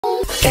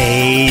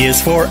A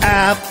is for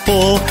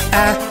apple,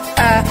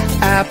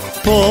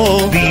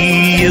 apple. B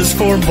is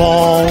for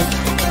ball,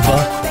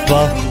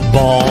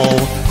 ball.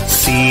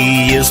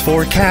 C is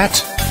for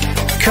cat,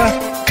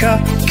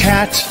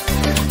 cat.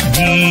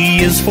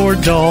 D is for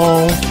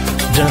doll,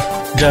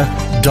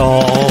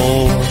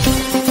 doll.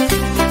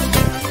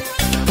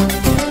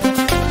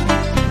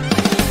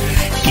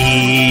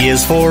 E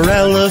is for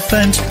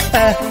elephant,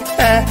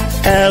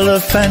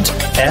 elephant.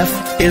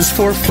 F is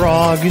for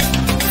frog,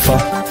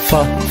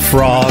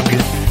 frog.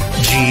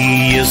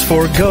 G is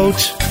for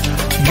goat,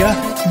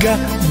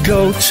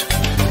 goat.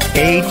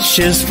 H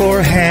is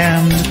for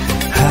hand,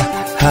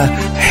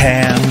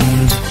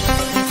 hand.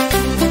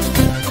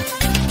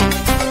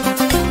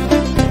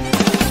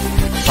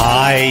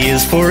 I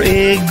is for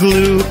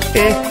igloo,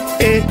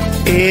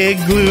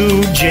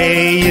 igloo.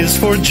 J is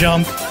for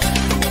jump,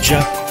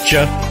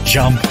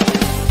 jump.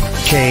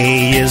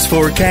 K is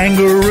for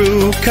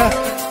kangaroo,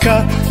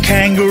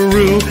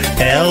 kangaroo.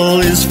 L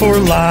is for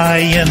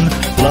lion,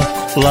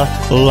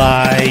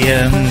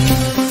 lion.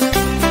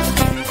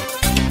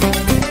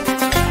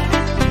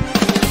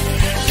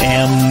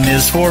 M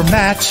is for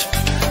mat,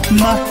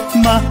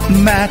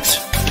 mat.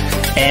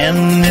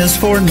 N is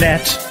for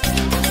net,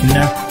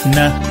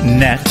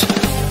 net.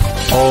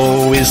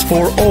 O is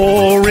for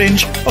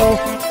orange,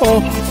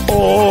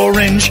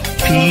 orange.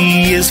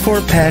 P is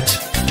for pet,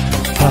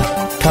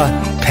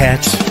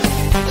 pet.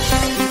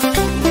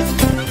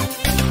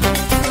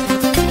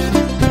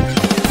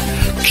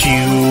 Q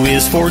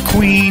is for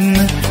queen,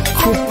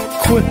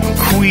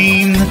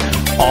 queen.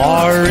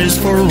 R is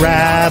for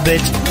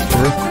rabbit,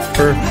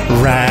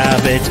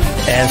 rabbit.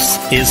 S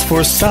is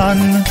for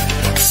sun,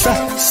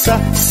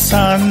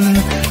 sun.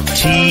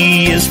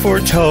 T is for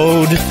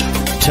toad,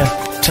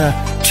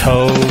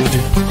 toad.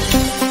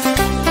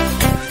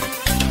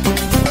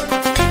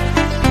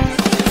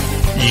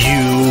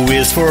 U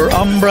is for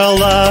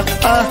umbrella,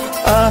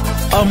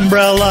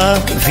 umbrella.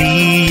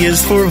 V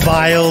is for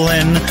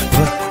violin,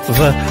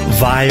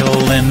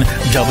 violin.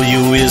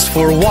 W is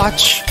for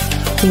watch,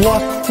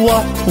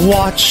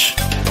 watch.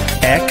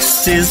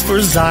 X is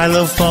for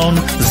xylophone,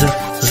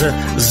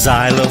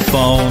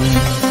 xylophone.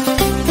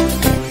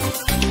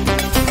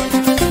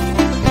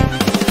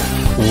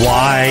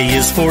 Y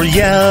is for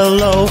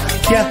yellow,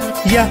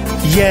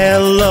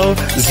 yellow.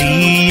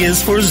 Z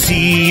is for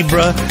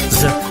zebra,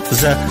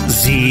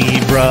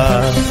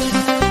 zebra.